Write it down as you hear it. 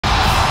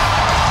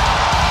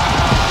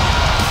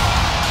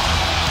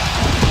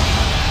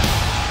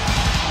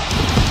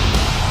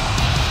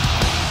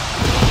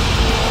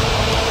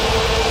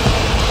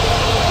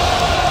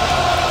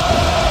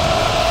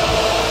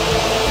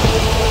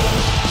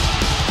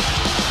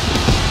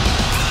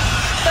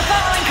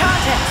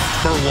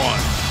1.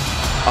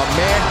 A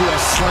man who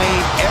has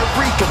slain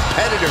every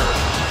competitor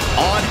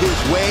on his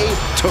way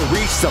to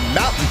reach the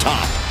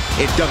mountaintop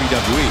in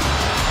WWE.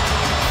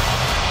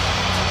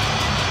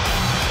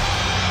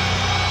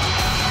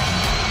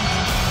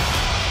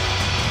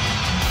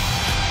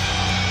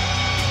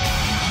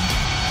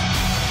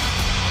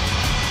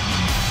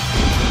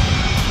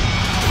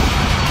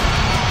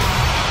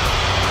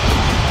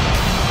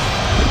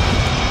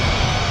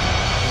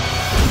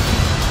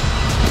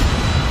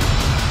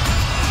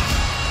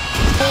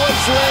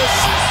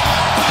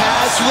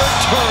 Has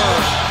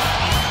returned.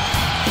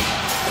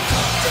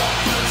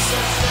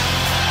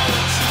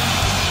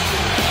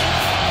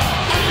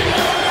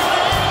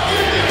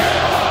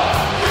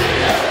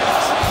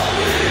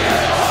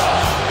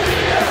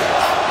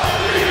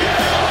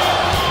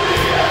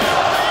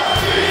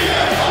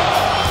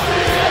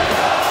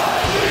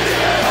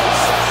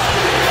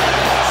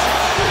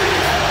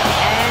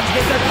 And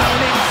his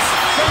opponents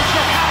from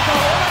Chicago,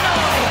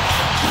 Illinois,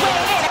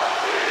 weighing in.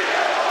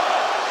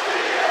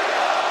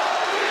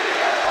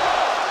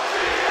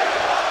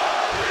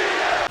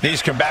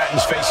 These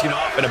combatants facing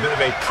off in a bit of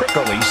a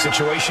prickly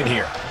situation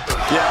here.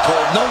 Yeah,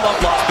 Cole, no love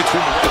lost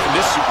between the ref and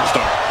this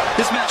superstar.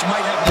 This match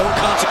might have more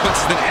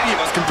consequences than any of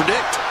us can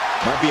predict.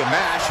 Might be a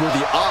match where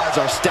the odds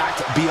are stacked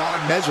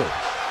beyond measure.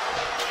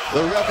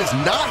 The ref is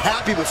not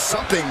happy with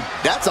something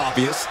that's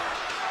obvious.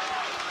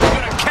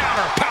 Gonna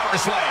counter power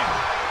slam.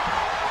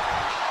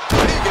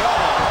 Big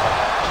elbow.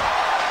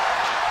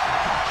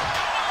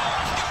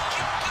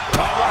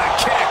 Oh, what a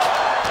kick.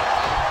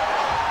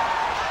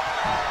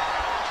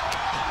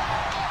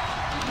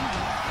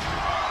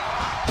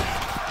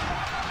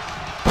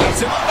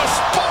 Him on the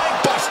spine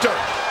buster.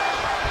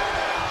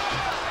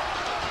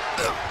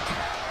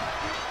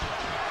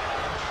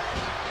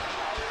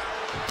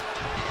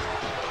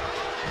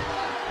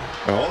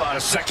 Hold on a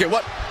second.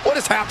 What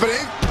is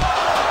happening?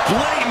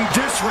 Blatant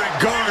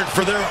disregard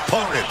for their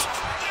opponent.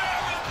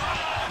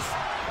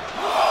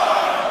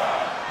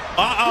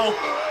 Uh-oh.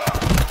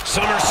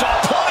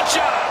 Somersault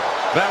plancha.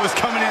 That was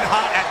coming in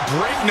hot at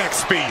breakneck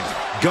speed.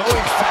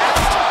 Going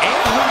fast and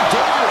really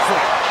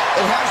dangerously.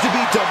 It has to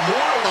be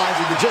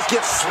demoralizing to just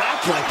get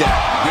slapped like that.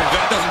 If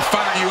that doesn't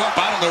fire you up,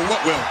 I don't know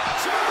what will.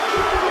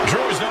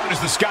 Drew is known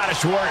as the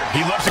Scottish Warrior. He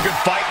loves a good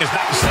fight and is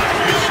not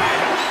slapping his shit.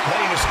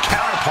 Letting his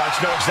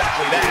counterparts know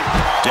exactly that.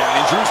 Yeah,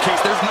 in Drew's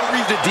case, there's no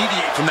reason to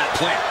deviate from that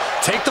plan.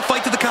 Take the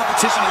fight to the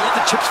competition and let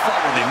the chips fall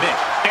where they may.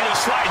 And he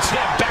slides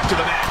him back to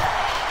the mat.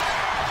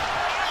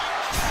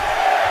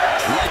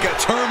 Like a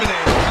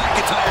Terminator,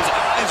 McIntyre's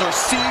eyes are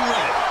seeing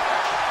red.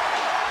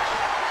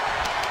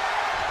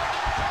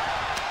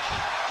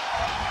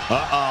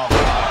 Uh-oh.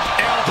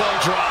 Elbow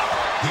drop.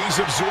 He's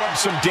absorbed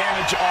some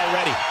damage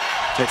already.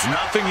 It's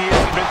nothing he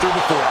hasn't been through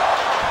before.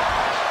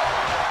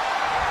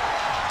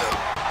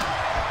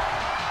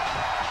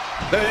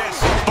 There it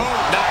is. Boom.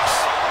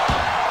 Nice.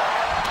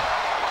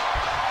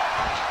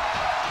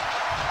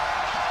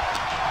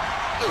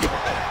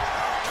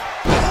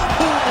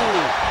 Ooh,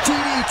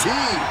 DDT.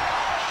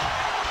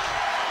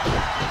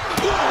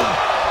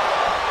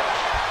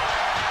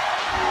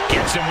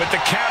 Gets him with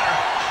the counter.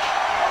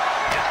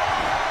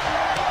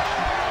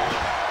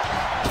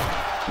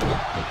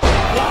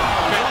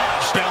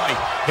 Belly.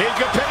 He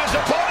could pin his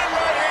opponent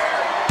right here.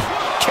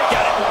 Kick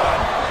out at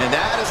 1. And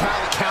that is how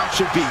the count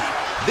should be.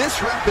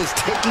 This ref is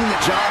taking the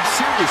job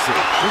seriously.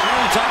 We're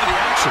on top of the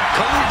action.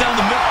 Coming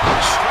down the middle.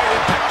 Straight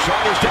impact.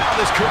 Shoulders down.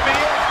 This could be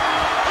it.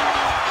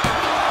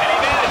 And he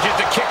manages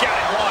to kick out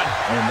at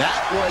 1. And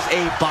that was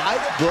a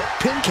by-the-book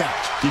pin count.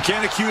 You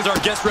can't accuse our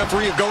guest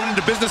referee of going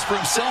into business for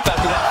himself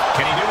after that.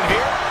 Can he do it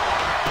here?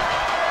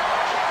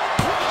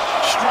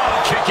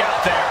 Strong kick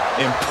out there.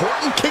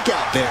 Important kick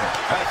out there.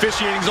 That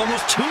officiating's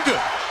almost too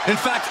good. In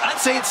fact, I'd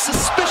say it's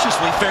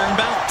suspiciously fair and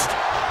balanced.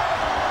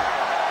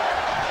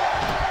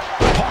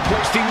 Pump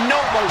wasting no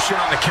motion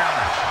on the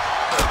counter.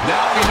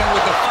 Now we know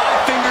what the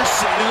 5 fingers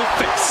say to the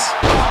face.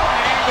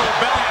 Angle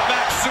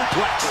back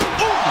suplex.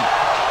 Ooh!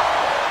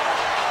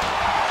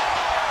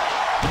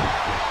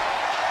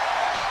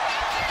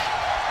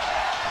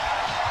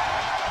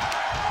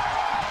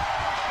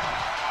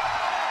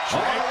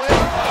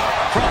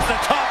 Across the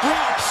top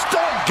rope.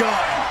 Stun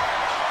gun.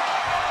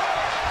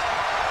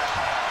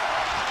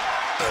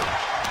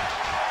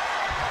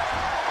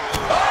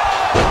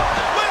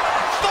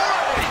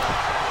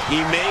 He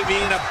may be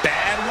in a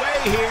bad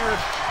way here.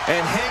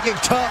 And hanging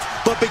tough,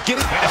 but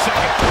beginning... Wait a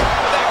second.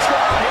 What's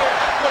going on here?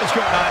 What is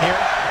going on here?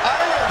 I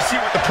don't really see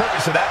what the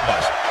purpose of that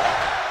was.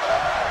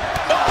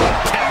 Oh,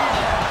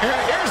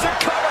 here's the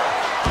cover.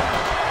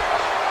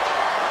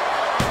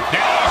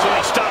 Now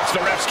easily stops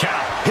the ref's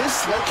count. His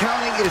slow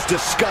counting is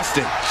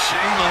disgusting.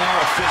 Shame on our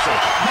official.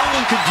 No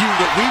one could view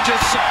what we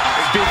just saw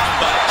as being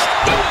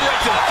unbiased. Right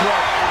to the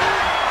throat.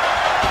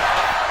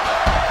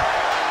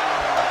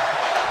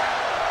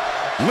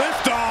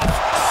 Lift off.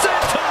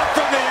 Senton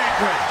from the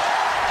apron.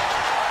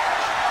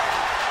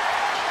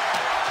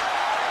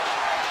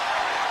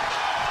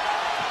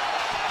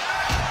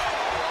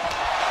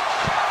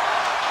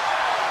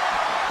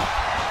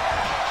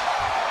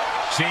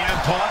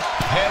 CM Punk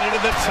headed to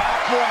the top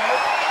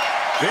rope.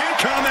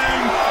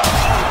 Incoming!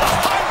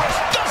 Virus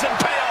doesn't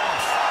pay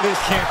off! This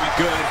can't be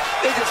good.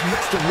 They just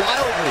missed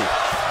wildly.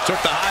 Took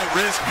the high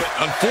risk, but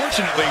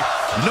unfortunately,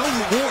 no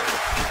reward.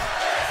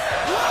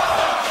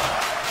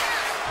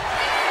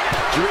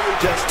 Drew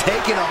just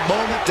taking a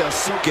moment to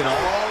soak it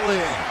all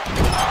in.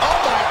 Oh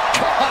my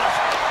God!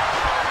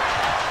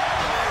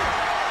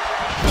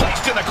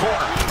 Placed in the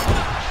corner.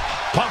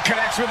 Punk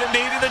connects with a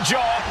knee to the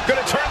jaw.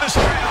 Gonna turn this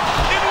around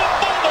into a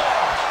bulldog.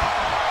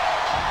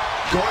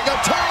 Going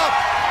up top.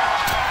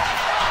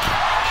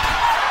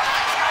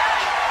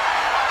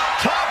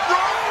 Top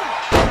rope.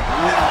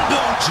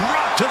 Elbow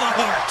drop to the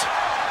heart.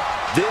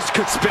 This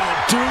could spell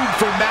doom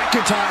for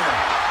McIntyre.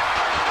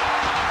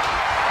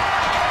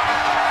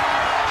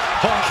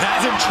 Punk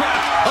has him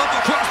trapped up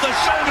across the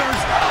shoulders.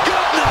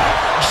 Good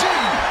night,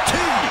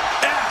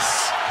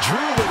 GTS.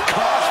 Drew with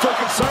cause for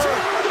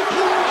concern.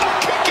 A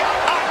kick out.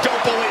 I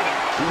don't believe it.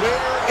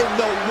 Where in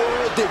the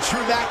world did Drew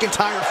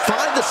McIntyre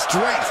find the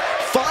strength,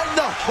 find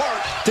the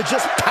heart to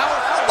just power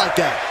out like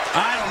that?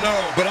 I don't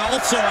know, but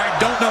also I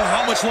don't know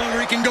how much longer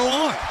he can go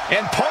on.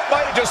 And Punk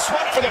might have just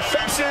swept for the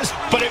fences,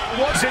 but it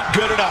wasn't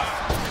good enough.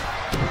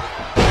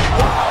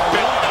 Wow,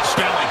 Billy is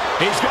spelling.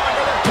 He's going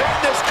for the pin.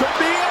 This could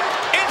be it.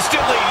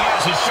 Instantly, he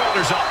has his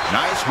shoulders up.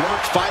 Nice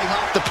work fighting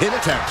off the pin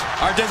attempt.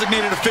 Our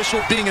designated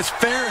official being as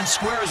fair and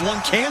square as one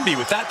can be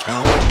with that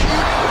count.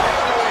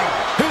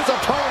 His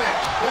opponent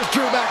is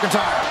Drew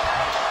McIntyre.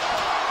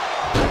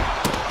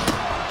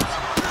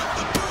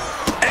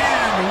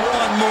 And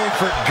one more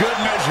for good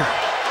measure.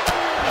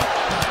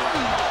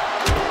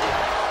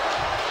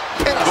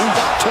 And a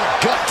spot to the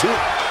gut, too.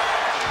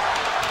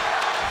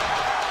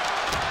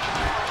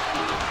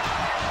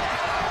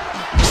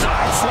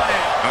 Side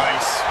slam.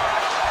 Nice.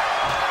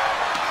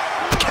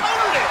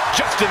 Countered it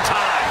just in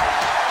time.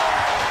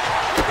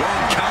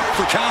 Going counter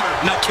for counter.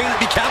 Now can it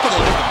be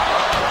capitalized on?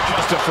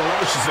 Just a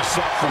ferocious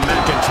assault from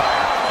McIntyre.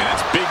 And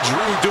it's Big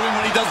Drew doing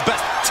what he does best.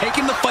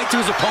 Taking the fight to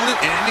his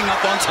opponent and ending up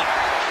on top.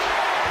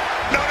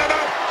 No, no, no.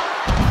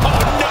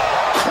 Oh, no.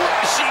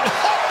 Crashing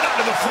hard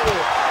onto the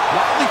floor.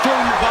 Wildly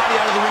throwing your body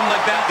out of the ring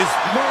like that is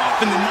more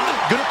often than not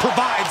going to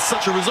provide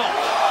such a result.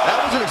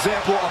 That was an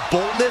example of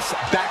boldness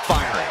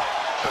backfiring.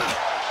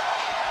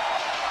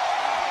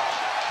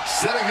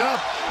 Setting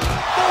up.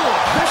 Oh,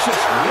 vicious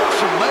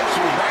Russian leg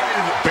sweep Right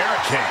into the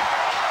barricade.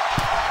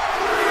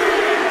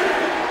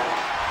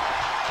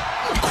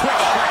 Quick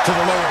strike to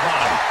the lower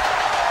body.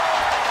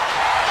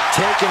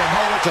 Taking a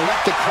moment to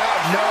let the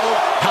crowd know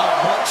how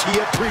much he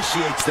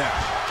appreciates them.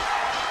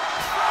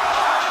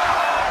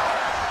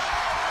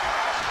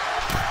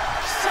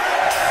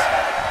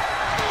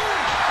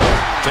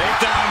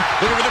 Takedown.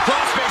 Looking for the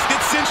crossface.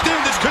 Gets cinched in.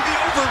 This could be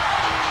over.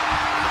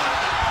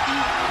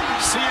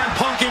 CM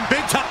Punk in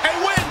big time.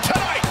 And win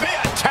tonight.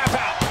 Man, tap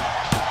out.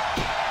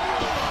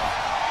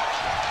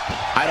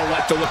 I don't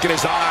like the look in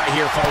his eye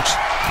here, folks.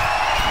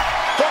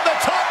 From the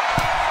top.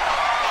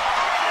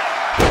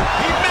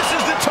 He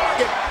misses the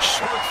target.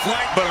 Short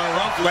flank, but a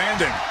rough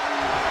landing.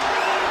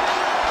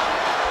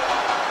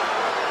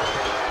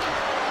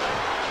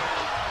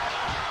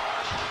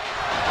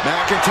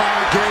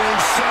 McIntyre getting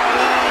set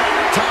up.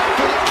 Time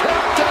for the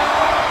countdown.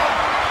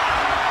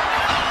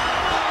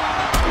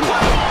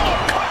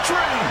 Wow,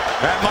 country.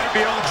 That might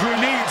be all Drew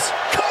needs.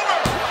 Cover.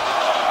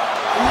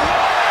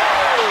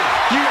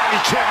 You gotta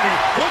be kidding me.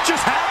 What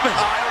just happened?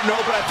 I don't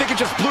know, but I think it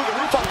just blew the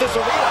roof off this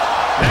arena.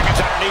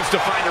 McIntyre needs to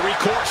find a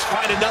recourse,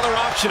 find another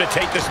option to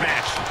take this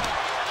match.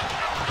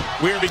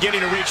 We're beginning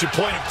to reach a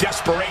point of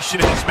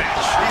desperation in this match.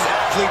 These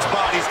athletes'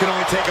 bodies can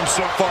only take them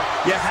so far.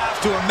 You have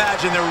to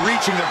imagine they're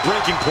reaching their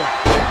breaking point.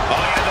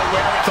 Oh, he had the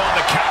wherewithal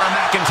to counter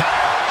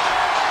McIntyre.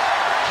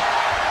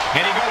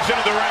 And he goes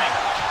into the ring.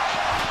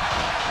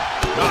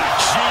 Oh,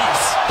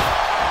 jeez.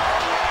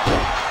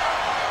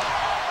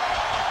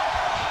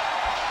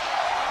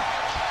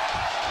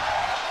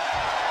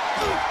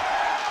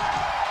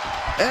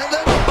 And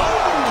then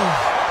boom!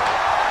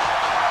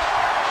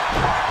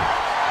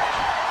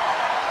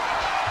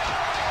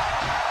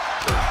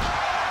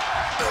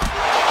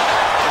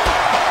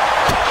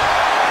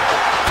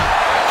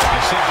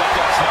 It seems like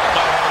that's not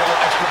by a little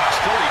extra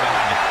hostility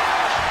behind it.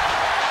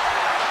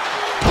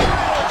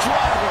 Oh,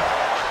 driver.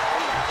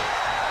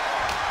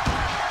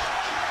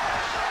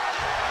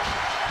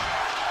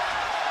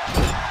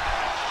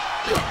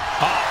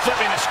 Oh,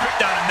 flipping the script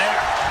on him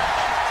there.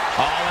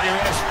 Oh, and here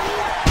it is.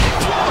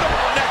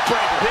 Neck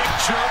break. Big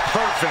jump.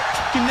 Perfect.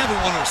 You never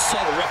want to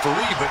assault a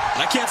referee, but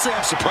I can't say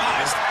I'm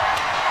surprised.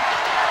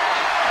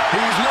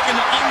 He's looking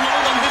to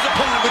unload on his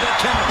opponent with that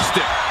kendo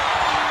stick.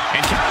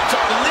 And counts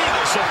are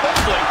illegal, so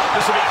hopefully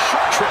this will be a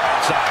short trip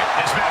outside.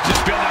 This match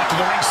is built out to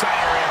the ringside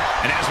area,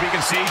 and as we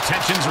can see,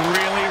 tension's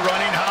really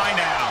running high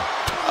now.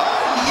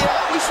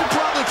 Yeah, we should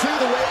probably clear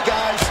the way,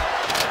 guys.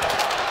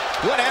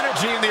 What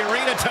energy in the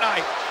arena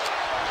tonight.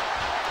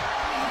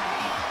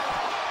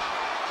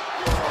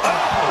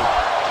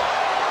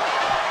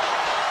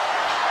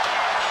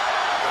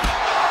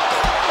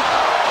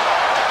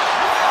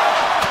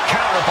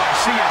 Counter by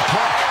CM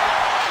Punk.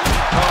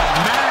 Oh,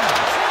 man.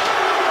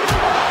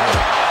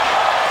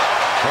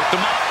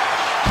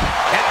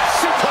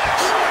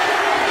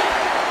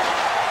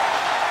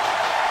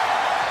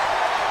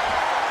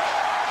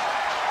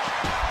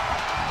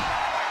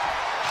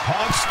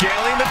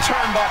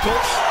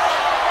 tackles.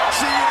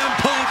 CM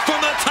Punk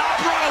from the top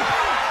rope.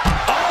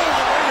 All the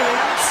way to the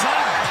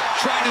outside.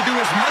 Trying to do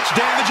as much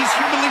damage as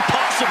humanly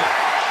possible.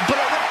 But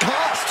at what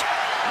cost?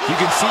 You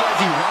can see as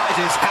he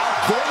rises how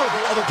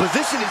vulnerable of a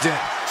position he's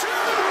in.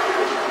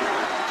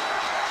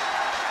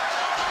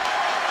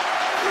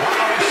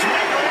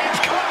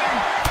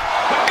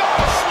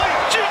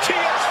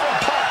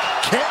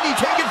 Can he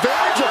take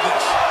advantage of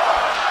this?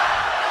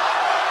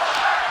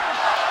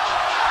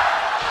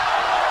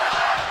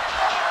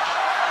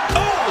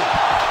 Oh!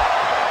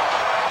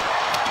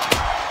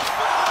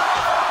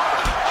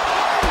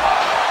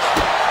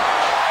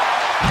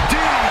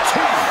 DDT!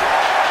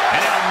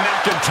 And now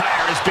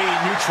McIntyre is being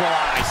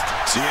neutralized.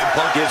 CM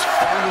Punk is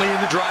firmly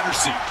in the driver's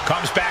seat.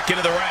 Comes back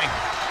into the ring.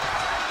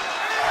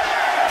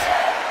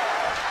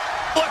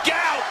 Look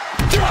out!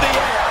 Through the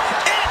air.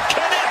 It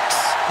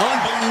connects!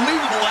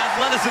 Unbelievable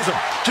athleticism.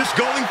 Just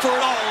going for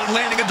it all and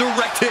landing a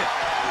direct hit.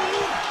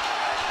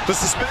 The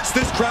suspense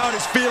this crowd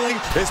is feeling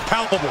is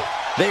palpable.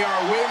 They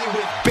are waiting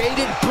with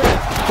bated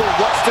breath for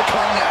what's to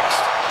come next.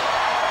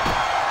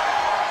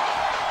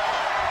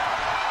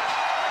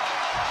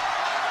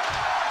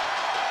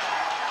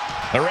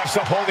 The ref's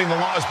upholding the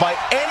laws by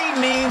any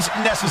means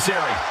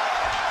necessary.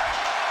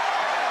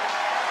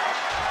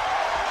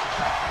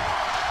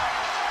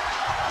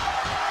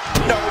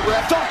 No,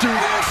 ref, don't do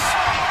this.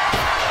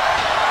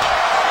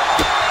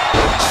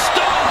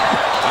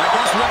 I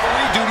guess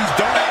referee duties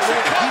don't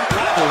outweigh the heat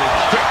rivalry.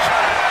 Quick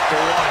shot after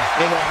one.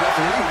 And the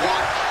referee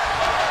won.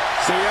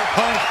 CM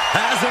Punk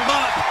has him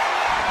up.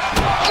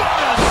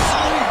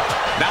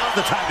 Now's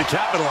the time to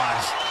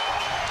capitalize.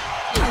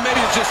 Maybe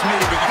it's just me,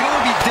 but you can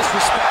only be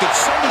disrespected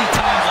so many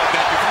times like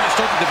that before you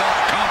start to develop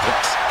a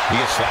complex. You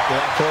get slapped a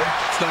lot, Corey?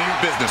 It's none of your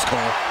business,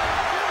 Cole.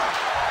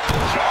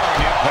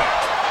 Jarring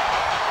impact.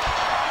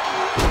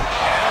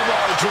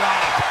 Elbow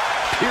drop.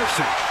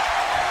 Piercing.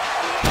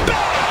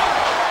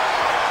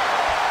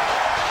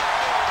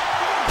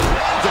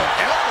 Lands an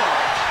elbow.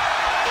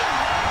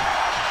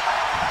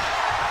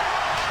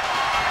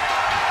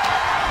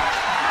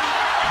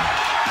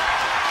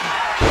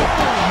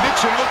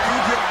 Mitchell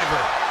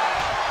driver.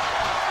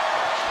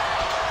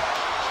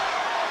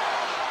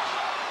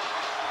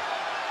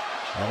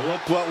 Well,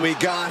 look what we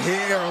got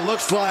here.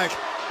 Looks like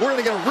we're going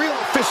to get a real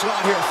official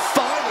out here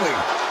finally.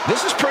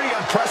 This is pretty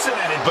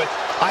unprecedented, but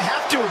I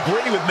have to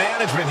agree with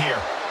management here.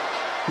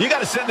 You got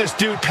to send this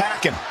dude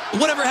packing.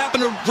 Whatever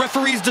happened to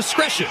referee's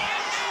discretion?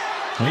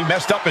 He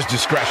messed up his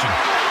discretion.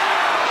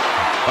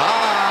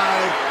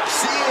 Bye.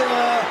 See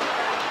ya.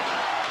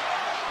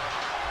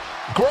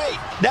 Great.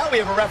 Now we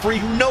have a referee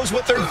who knows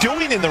what they're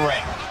doing in the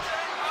ring.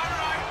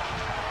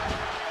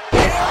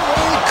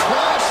 Airway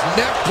cross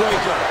neck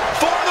breaker.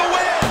 For the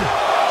win!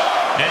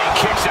 And he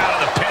kicks out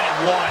of the pin at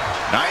one.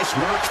 Nice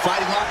work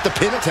fighting off the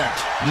pin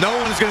attempt. No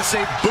one is going to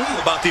say boo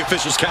about the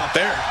official's count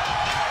there.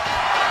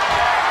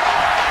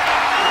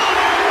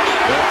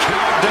 The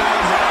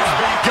countdown has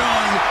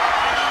begun.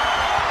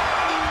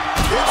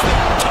 It's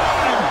that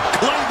time.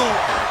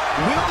 Claymore.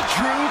 Will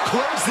Drew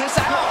close this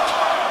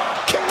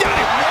out? Kick down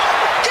at one.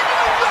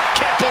 I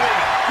can't believe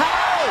it.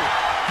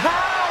 How?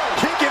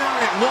 Kicking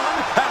out at one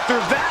after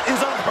that is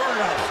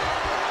unheard of.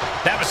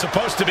 That was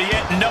supposed to be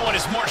it. No one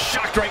is more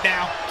shocked right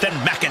now than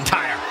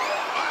McIntyre.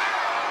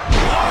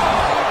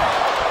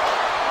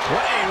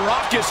 What a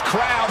raucous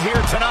crowd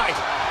here tonight.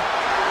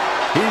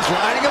 He's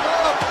lining him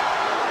up.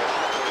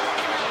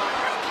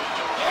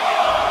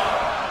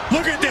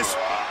 Look at this.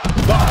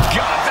 Oh,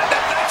 God,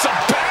 that's a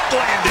bad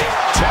landing.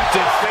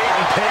 Tempted fate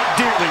and paid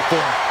dearly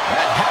for it.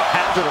 That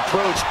haphazard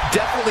approach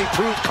definitely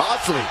proved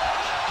costly.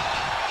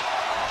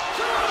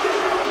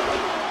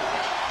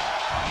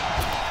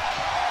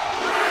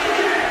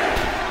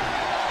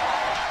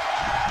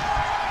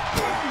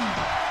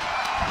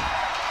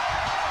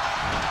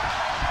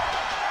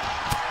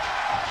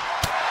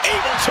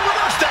 Able to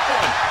reverse that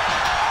one.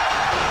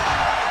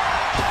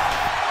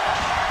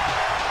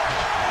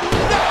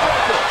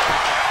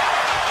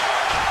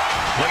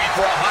 Looking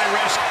for a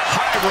high-risk,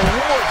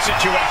 high-reward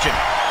situation.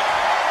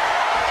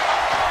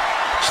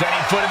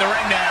 Setting foot in the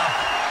ring now.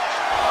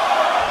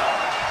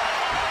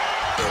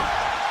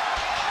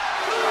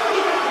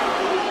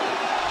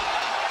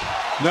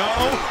 No.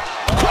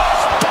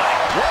 Crossbody.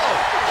 Whoa.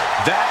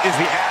 That is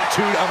the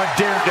attitude of a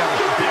daredevil.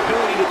 The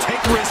ability to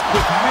take risks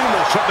with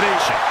minimal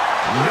trepidation.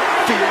 No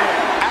fear.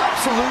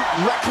 Absolute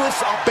reckless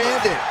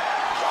abandon.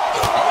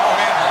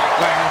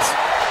 Lands.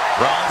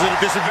 Rollins at a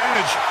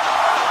disadvantage.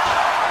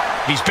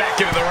 He's back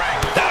into the ring.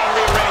 That'll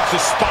rearrange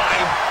the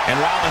spine, and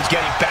Rollins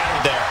getting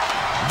battered there.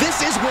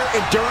 This is where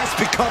endurance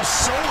becomes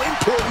so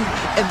important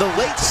in the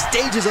late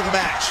stages of the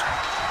match.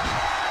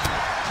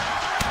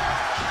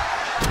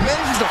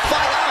 Manages to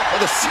fight out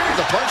with a series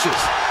of punches.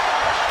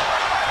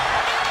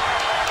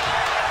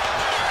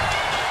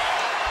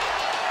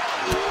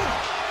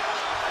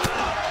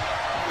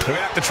 We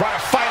have to try to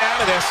fight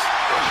out of this.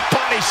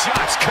 Body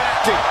shots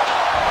connecting.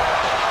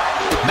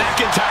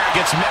 McIntyre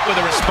gets met with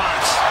a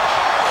response.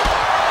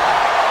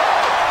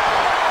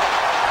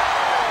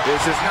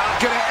 This is not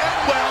going to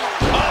end well.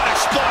 Oh, an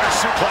exploder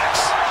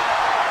suplex.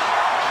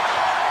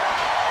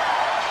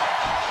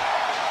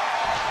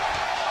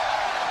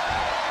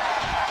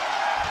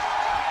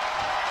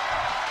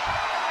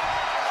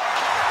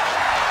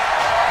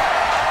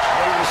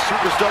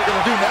 Start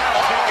going to do now.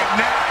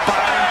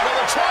 Well,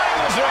 the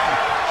triangle's in.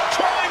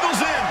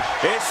 Triangle's in.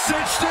 It's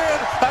cinched in.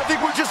 I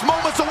think we're just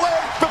moments away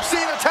from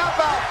seeing a tap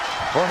out.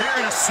 We're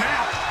hearing a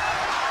snap.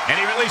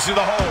 And he releases the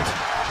hold.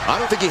 I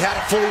don't think he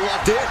had it fully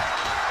locked in.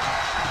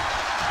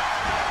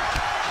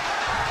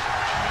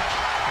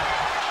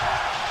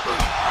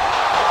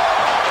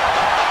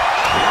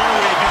 Here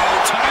we go.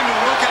 Time to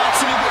work out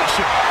some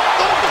aggression.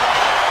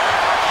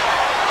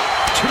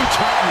 Two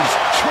titans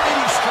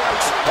trading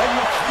strikes and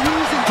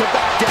refusing to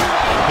back down.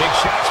 Big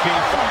shots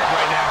being fired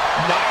right now.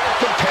 Neither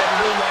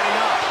competitor letting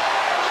up.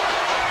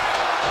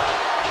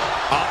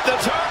 Up the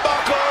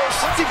turnbuckles.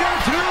 What's he going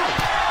to do?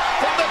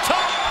 From the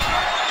top.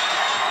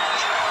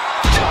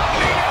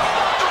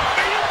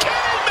 Are you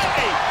kidding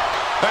me?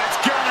 That's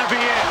gonna be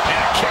it.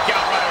 And a kick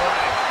out right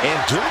away. And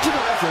dirty to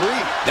the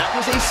referee. That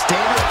was a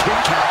standard pin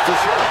count for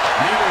sure.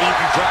 Neither you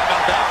can drive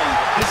out that one.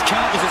 This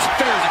count is as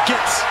fair as it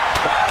gets.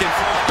 Back and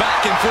forth,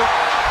 back and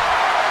forth.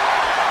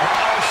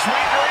 Oh,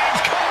 sweet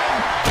dreams coming.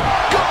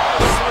 Go!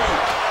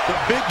 The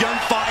big gun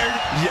fired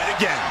yet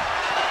again.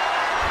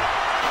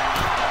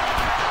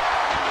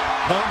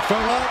 Pump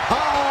from up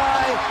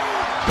high.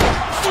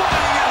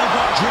 Flying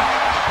elbow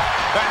drop.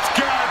 That's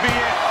gotta be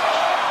it.